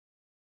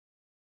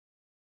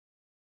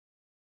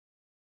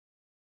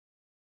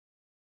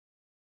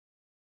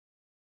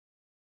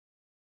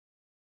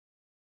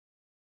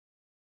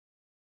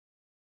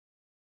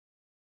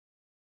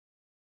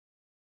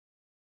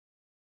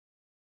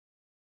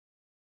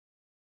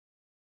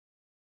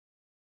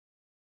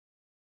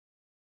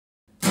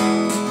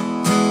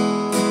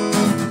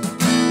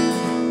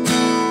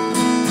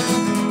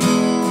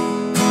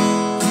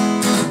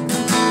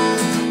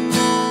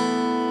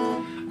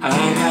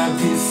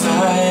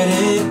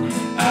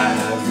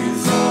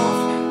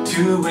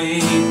to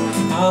wait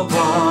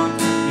upon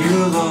you,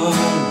 Lord.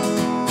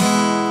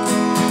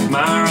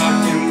 My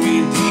rock and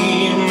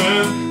redeemer,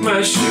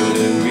 my shield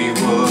and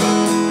reward,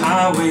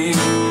 I wait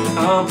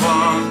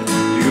upon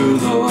you,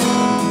 Lord.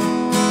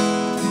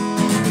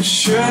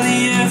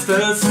 Surely as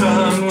the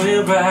sun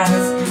will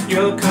rise,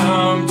 you'll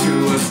come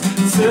to us,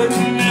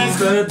 certain as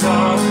the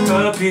dawn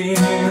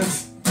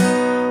appears.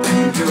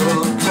 And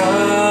you'll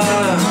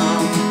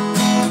come,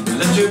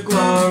 let your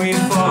glory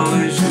fall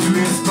as you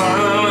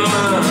respond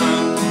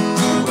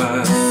to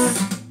us.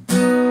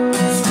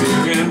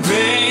 Spirit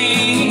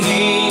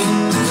rain,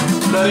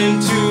 flood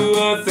into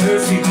our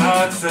thirsty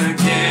hearts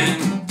again.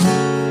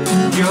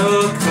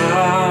 You'll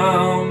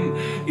come,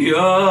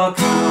 you'll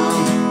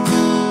come.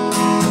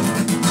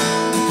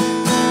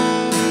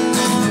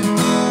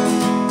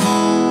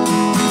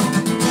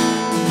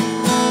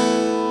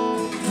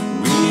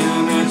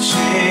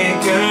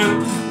 Shaken,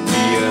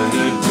 we are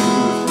not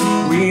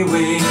moved. We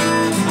wait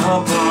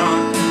upon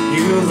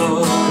you,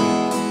 Lord.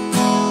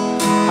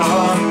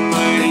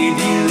 Almighty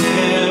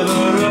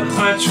deliverer,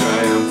 our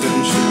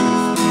triumphant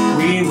truth.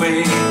 We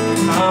wait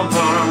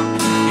upon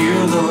you,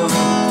 Lord.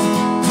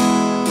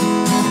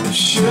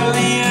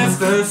 Surely as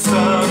the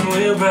sun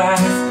will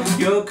rise,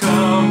 you'll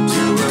come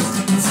to us,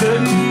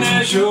 certain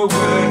as your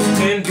word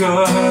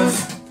endures.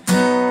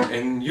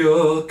 And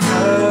you'll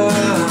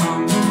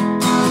come,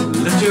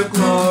 let your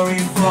glory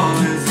fall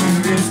as you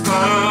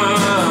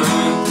respond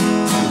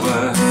to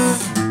us.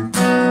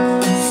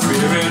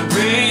 Spirit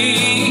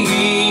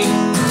rain,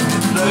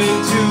 flood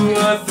into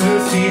our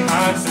thirsty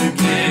hearts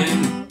again.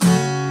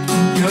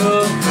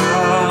 You'll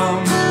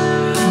come,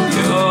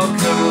 you'll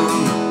come.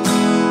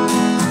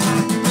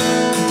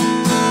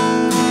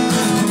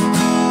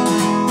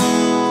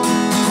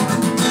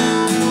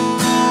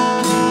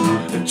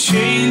 The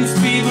chains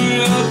be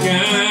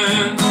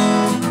broken,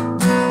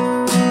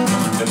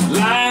 and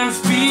lives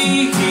be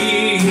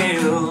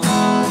healed,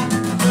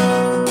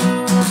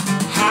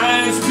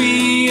 eyes be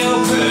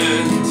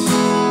opened,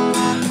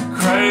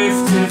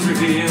 Christ is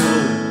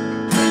revealed.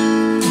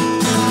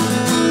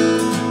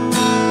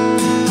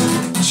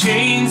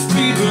 Chains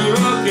be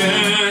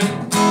broken,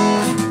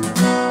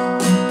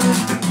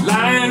 and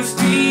lives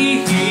be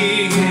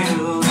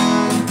healed,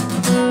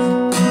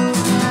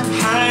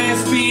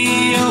 eyes be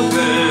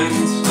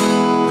opened,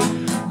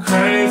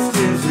 Christ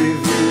is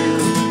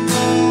revealed.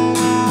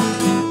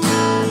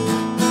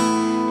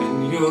 And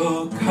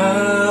you'll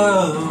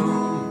come,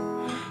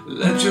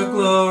 let your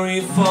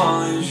glory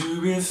fall as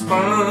you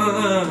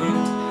respond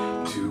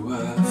to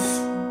us.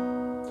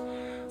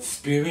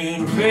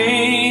 Spirit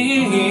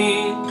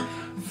rain,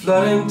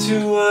 flood into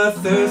our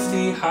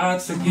thirsty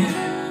hearts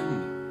again.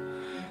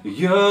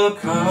 You'll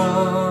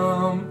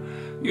come,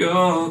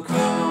 you'll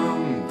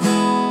come.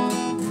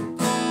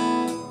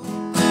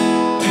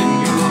 And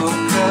you'll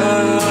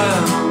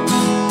come,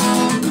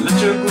 let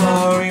your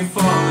glory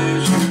fall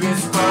as you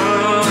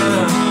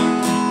respond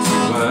to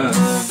us.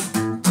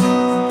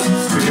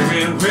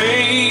 Spirit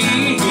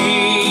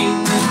rain,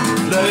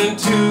 flood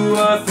into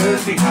our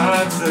thirsty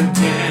hearts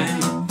again.